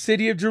outside the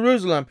city of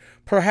Jerusalem,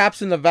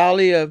 perhaps in the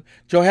valley of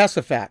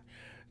Jehoshaphat.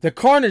 The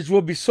carnage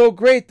will be so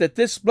great that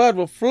this blood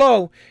will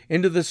flow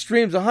into the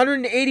streams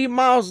 180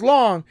 miles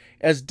long,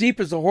 as deep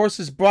as the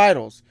horses'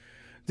 bridles.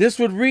 This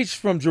would reach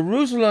from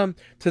Jerusalem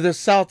to the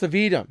south of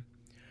Edom.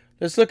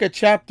 Let's look at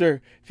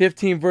chapter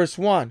 15, verse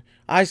 1.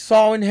 I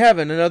saw in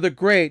heaven another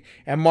great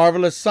and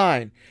marvelous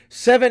sign.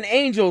 7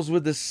 angels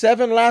with the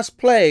 7 last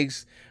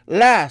plagues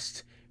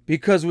last,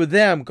 because with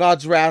them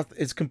God's wrath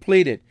is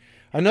completed.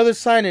 Another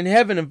sign in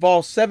heaven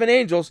involves 7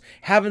 angels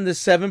having the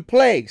 7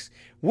 plagues,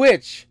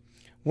 which,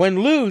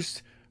 when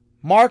loosed,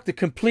 mark the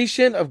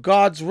completion of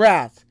God's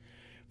wrath.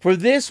 For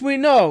this we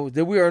know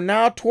that we are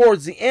now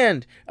towards the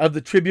end of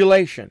the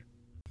tribulation.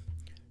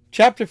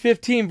 Chapter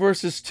 15,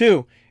 verses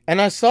 2.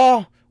 And I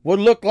saw what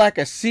looked like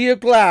a sea of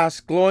glass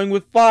glowing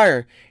with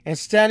fire, and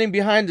standing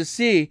behind the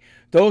sea,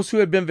 those who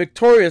had been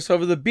victorious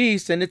over the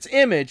beast and its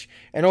image,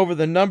 and over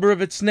the number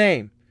of its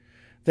name.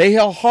 They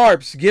held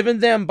harps given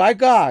them by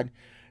God.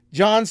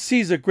 John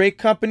sees a great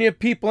company of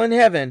people in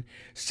heaven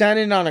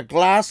standing on a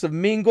glass of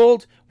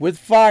mingled with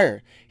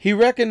fire. He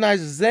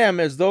recognizes them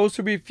as those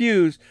who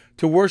refused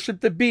to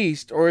worship the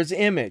beast or his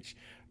image.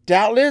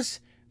 Doubtless,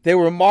 they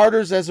were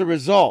martyrs as a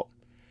result.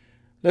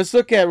 Let's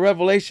look at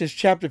Revelation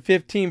chapter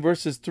 15,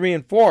 verses 3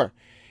 and 4.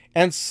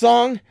 And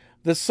sung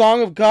the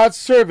song of God's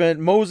servant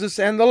Moses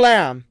and the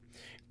Lamb.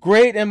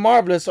 Great and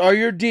marvelous are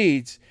your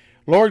deeds,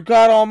 Lord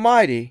God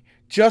Almighty.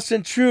 Just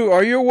and true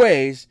are your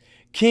ways,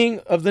 King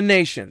of the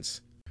nations.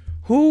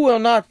 Who will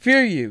not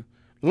fear you,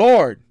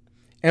 Lord,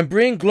 and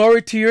bring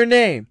glory to your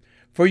name.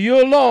 For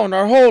you alone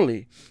are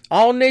holy.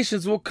 All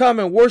nations will come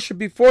and worship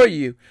before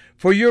you,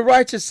 for your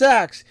righteous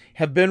acts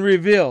have been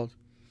revealed.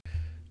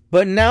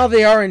 But now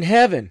they are in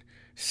heaven,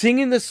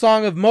 singing the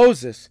song of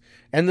Moses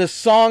and the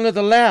song of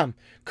the Lamb,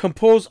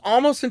 composed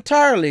almost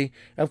entirely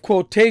of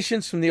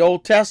quotations from the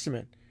Old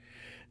Testament.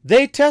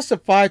 They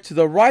testify to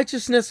the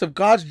righteousness of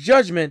God's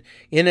judgment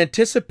in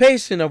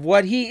anticipation of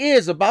what He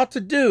is about to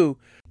do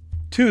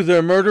to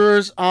the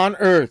murderers on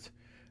earth.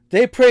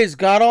 They praise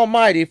God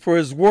Almighty for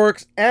His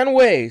works and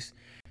ways.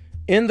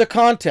 In the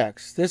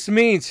context, this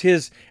means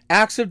His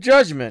acts of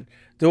judgment,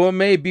 though it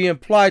may be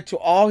implied to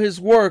all His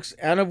works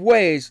and of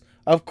ways.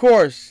 Of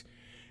course,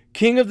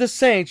 King of the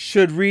Saints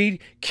should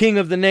read King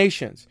of the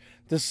Nations.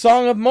 The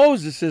Song of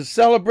Moses has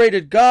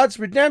celebrated God's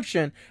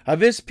redemption of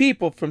His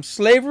people from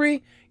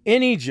slavery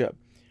in Egypt.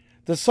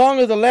 The Song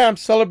of the Lamb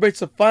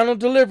celebrates the final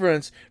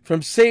deliverance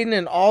from Satan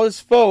and all his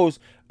foes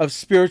of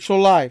spiritual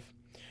life.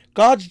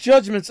 God's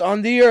judgments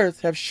on the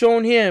earth have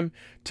shown Him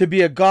to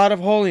be a God of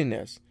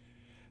holiness.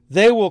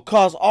 They will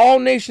cause all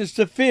nations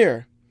to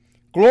fear,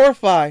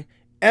 glorify,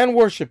 and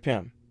worship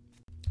Him.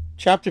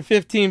 Chapter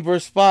 15,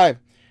 verse 5.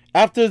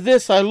 After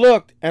this I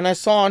looked, and I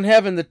saw in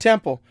heaven the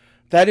temple,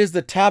 that is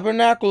the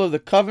tabernacle of the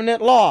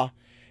covenant law,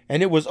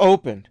 and it was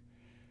opened.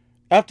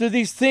 After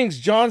these things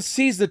John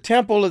sees the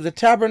temple of the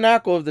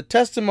tabernacle of the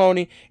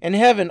testimony in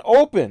heaven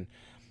open.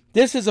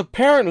 This is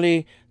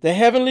apparently the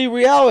heavenly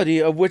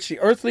reality of which the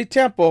earthly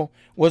temple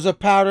was a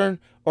pattern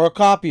or a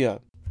copy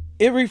of.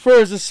 It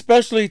refers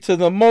especially to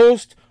the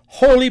most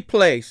holy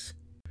place.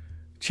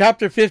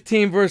 Chapter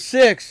 15, verse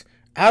 6.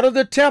 Out of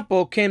the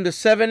temple came the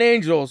 7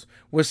 angels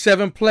with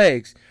 7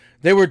 plagues.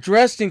 They were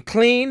dressed in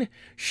clean,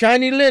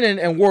 shiny linen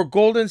and wore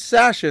golden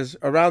sashes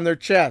around their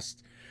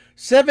chests.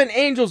 7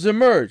 angels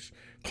emerged,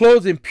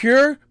 clothed in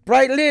pure,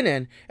 bright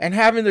linen and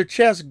having their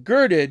chests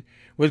girded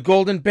with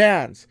golden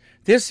bands.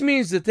 This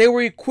means that they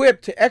were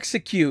equipped to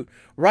execute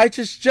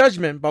righteous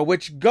judgment by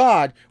which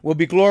God will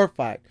be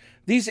glorified.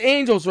 These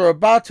angels are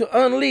about to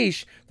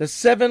unleash the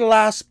 7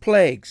 last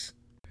plagues.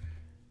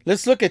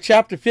 Let's look at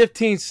chapter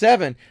 15,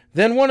 7.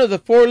 Then one of the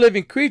 4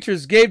 living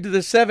creatures gave to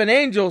the 7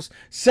 angels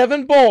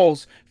 7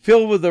 bowls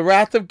filled with the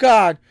wrath of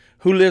God,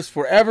 who lives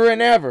forever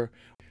and ever.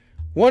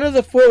 One of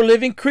the 4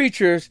 living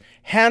creatures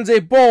hands a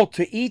bowl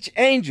to each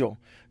angel.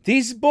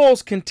 These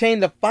bowls contain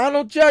the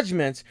final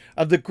judgments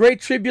of the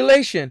Great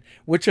Tribulation,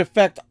 which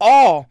affect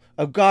all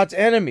of God's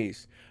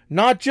enemies,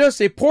 not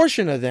just a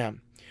portion of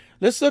them.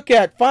 Let's look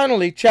at,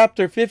 finally,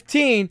 chapter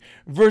 15,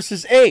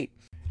 verses 8.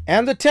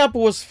 And the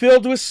temple was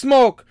filled with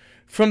smoke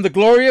from the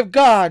glory of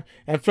God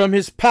and from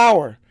His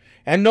power.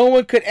 And no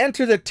one could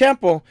enter the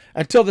temple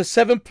until the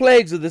 7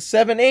 plagues of the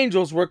 7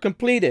 angels were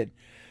completed.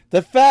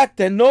 The fact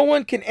that no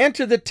one can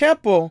enter the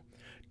temple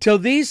till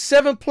these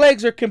 7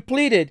 plagues are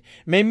completed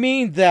may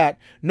mean that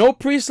no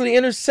priestly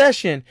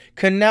intercession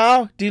can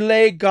now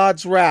delay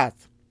God's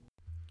wrath.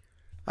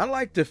 I'd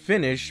like to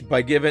finish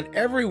by giving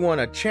everyone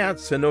a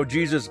chance to know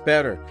Jesus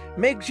better.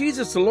 Make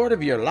Jesus the Lord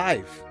of your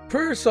life.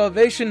 Prayer of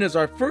salvation is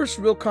our first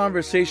real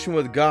conversation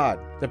with God.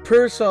 The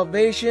prayer of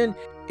salvation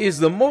is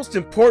the most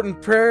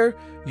important prayer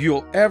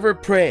you'll ever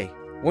pray.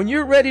 When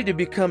you're ready to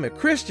become a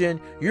Christian,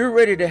 you're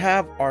ready to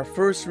have our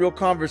first real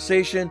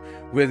conversation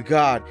with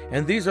God.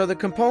 And these are the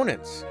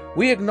components.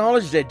 We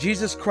acknowledge that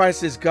Jesus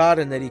Christ is God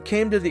and that He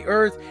came to the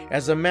earth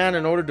as a man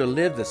in order to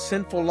live the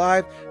sinful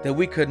life that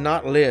we could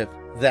not live.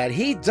 That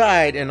He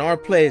died in our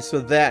place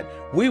so that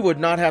we would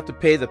not have to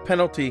pay the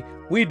penalty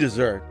we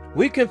deserve.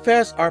 We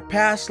confess our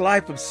past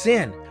life of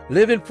sin,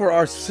 living for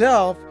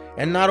ourselves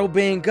and not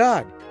obeying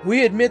God.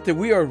 We admit that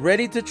we are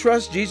ready to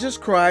trust Jesus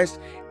Christ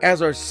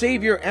as our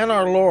Savior and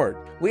our Lord.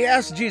 We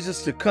ask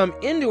Jesus to come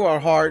into our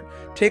heart,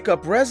 take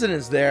up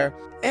residence there,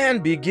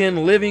 and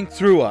begin living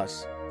through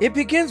us. It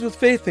begins with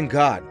faith in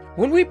God.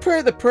 When we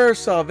pray the prayer of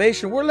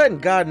salvation, we're letting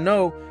God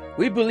know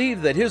we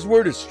believe that His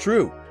word is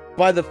true.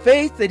 By the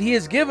faith that He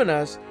has given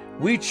us,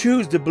 we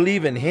choose to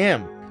believe in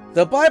Him.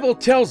 The Bible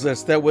tells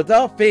us that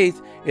without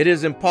faith it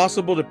is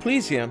impossible to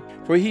please Him,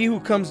 for he who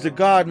comes to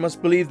God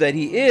must believe that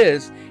He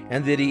is,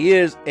 and that He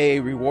is a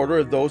rewarder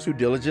of those who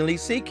diligently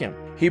seek Him.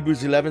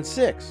 Hebrews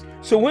 11:6.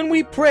 So when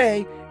we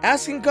pray,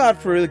 asking God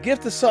for the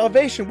gift of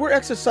salvation, we're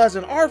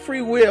exercising our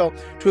free will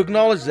to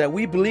acknowledge that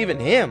we believe in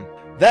Him.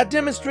 That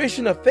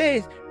demonstration of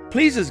faith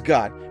pleases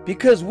God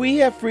because we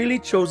have freely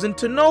chosen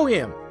to know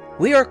Him.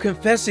 We are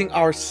confessing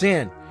our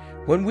sin.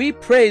 When we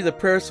pray the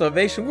prayer of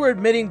salvation, we're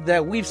admitting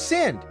that we've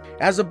sinned.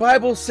 As the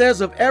Bible says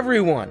of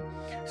everyone,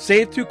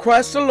 saved through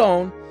Christ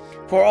alone,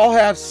 for all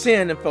have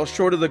sinned and fell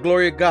short of the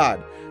glory of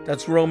God.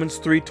 That's Romans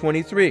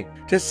 3:23.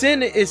 To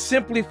sin is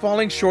simply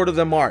falling short of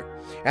the mark,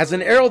 as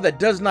an arrow that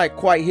does not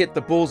quite hit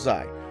the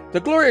bullseye. The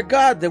glory of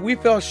God that we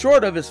fell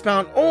short of is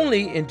found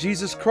only in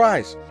Jesus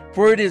Christ.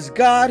 For it is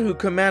God who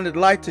commanded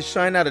light to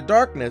shine out of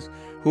darkness,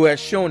 who has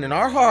shown in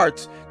our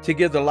hearts to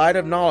give the light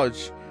of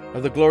knowledge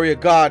of the glory of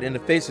God in the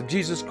face of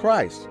Jesus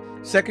Christ.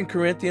 2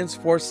 Corinthians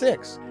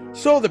 4:6.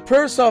 So the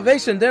prayer of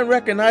salvation then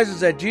recognizes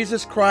that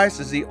Jesus Christ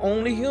is the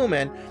only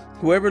human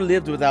who ever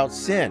lived without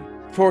sin.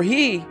 For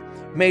He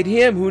made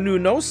him who knew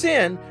no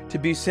sin to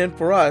be sin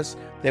for us,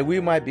 that we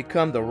might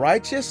become the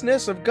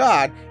righteousness of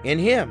God in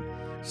him.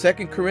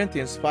 2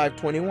 Corinthians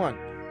 5:21.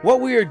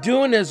 What we are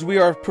doing is we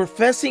are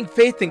professing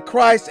faith in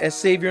Christ as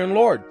Savior and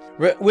Lord.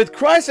 With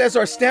Christ as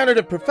our standard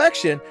of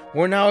perfection,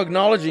 we're now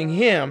acknowledging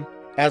him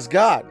as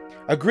God,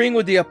 agreeing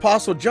with the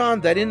Apostle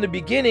John that in the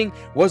beginning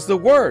was the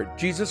Word,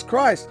 Jesus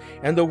Christ,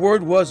 and the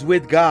Word was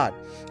with God,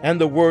 and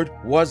the Word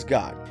was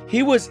God.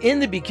 He was in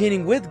the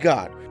beginning with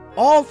God.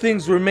 All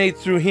things were made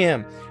through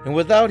him, and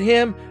without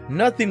him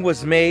nothing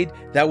was made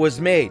that was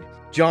made.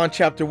 John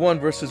chapter 1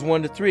 verses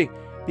 1-3.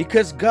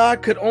 Because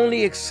God could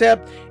only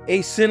accept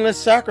a sinless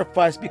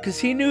sacrifice, because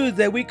he knew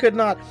that we could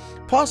not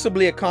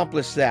possibly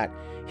accomplish that,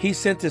 he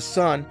sent his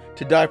Son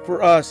to die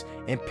for us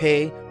and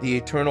pay the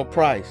eternal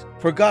price.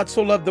 For God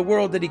so loved the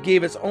world that he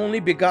gave his only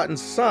begotten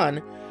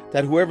Son,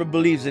 that whoever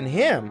believes in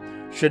him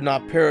should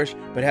not perish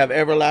but have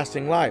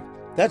everlasting life.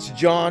 That's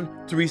John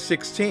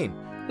 3:16.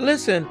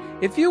 Listen,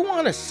 if you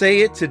want to say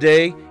it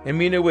today and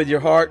mean it with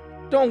your heart,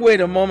 don't wait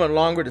a moment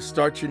longer to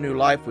start your new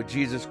life with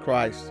Jesus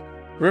Christ.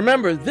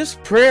 Remember, this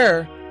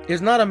prayer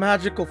is not a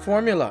magical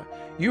formula.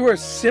 You are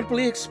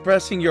simply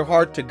expressing your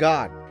heart to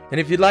God. And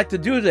if you'd like to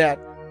do that,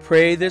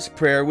 pray this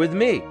prayer with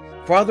me.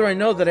 Father, I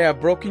know that I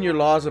have broken your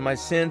laws and my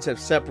sins have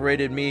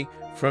separated me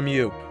from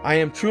you. I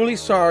am truly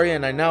sorry,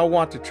 and I now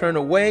want to turn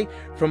away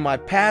from my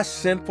past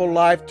sinful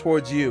life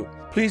towards you.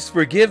 Please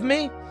forgive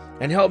me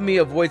and help me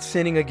avoid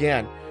sinning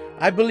again.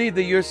 I believe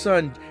that your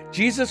Son,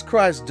 Jesus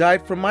Christ,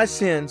 died for my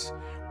sins,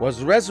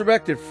 was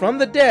resurrected from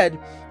the dead,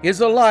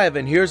 is alive,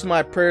 and hears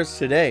my prayers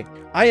today.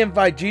 I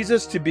invite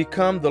Jesus to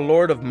become the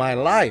Lord of my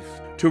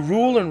life, to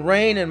rule and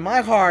reign in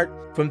my heart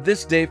from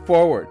this day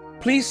forward.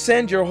 Please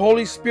send your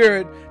Holy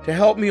Spirit to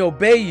help me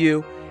obey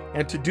you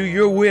and to do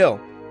your will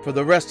for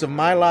the rest of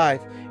my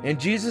life. In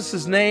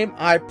Jesus' name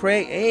I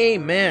pray,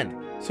 amen.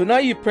 So now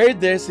you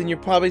prayed this and you're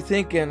probably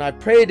thinking, I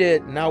prayed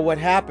it, now what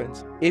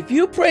happens? If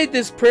you prayed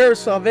this prayer of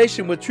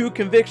salvation with true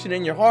conviction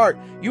in your heart,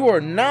 you are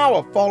now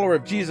a follower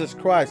of Jesus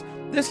Christ.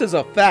 This is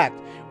a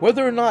fact.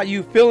 Whether or not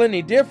you feel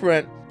any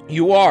different,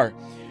 you are.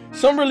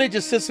 Some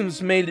religious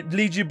systems may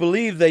lead you to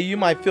believe that you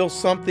might feel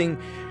something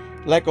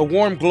like a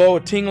warm glow, a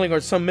tingling,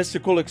 or some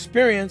mystical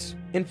experience.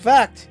 In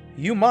fact,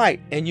 you might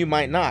and you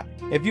might not.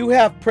 If you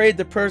have prayed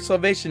the prayer of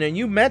salvation and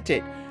you meant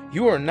it,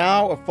 you are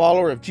now a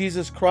follower of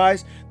Jesus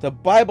Christ. The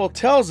Bible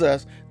tells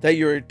us that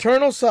your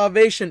eternal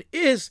salvation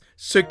is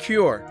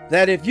secure.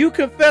 That if you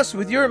confess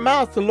with your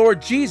mouth the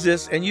Lord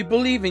Jesus and you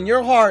believe in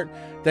your heart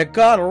that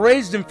God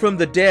raised him from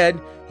the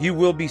dead, you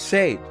will be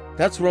saved.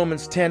 That's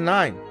Romans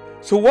 10:9.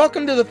 So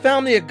welcome to the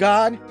family of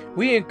God.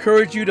 We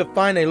encourage you to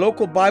find a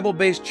local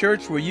Bible-based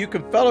church where you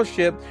can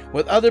fellowship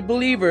with other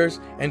believers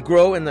and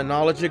grow in the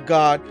knowledge of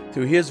God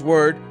through his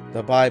word,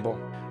 the Bible.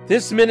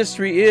 This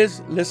ministry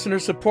is listener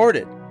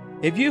supported.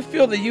 If you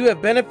feel that you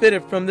have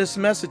benefited from this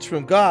message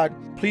from God,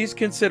 please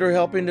consider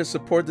helping to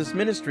support this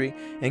ministry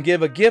and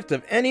give a gift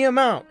of any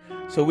amount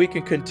so we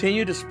can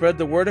continue to spread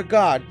the word of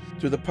God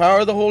through the power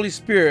of the Holy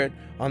Spirit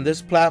on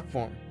this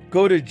platform.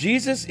 Go to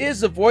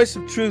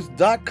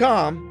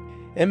JesusIsTheVoiceOfTruth.com,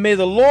 and may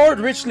the Lord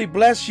richly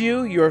bless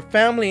you, your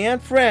family,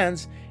 and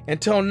friends.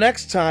 Until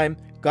next time,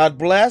 God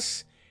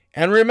bless,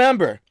 and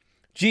remember,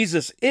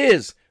 Jesus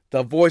is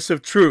the voice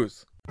of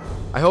truth.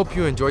 I hope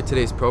you enjoyed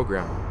today's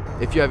program.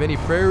 If you have any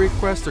prayer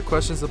requests or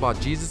questions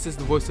about Jesus is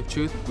the Voice of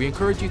Truth, we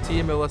encourage you to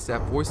email us at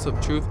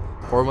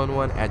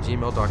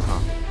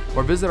voiceoftruth411@gmail.com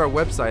or visit our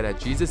website at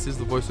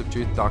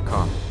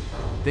jesusisthevoiceoftruth.com.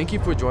 Thank you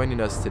for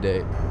joining us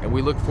today, and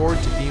we look forward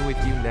to being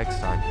with you next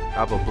time.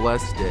 Have a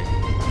blessed day.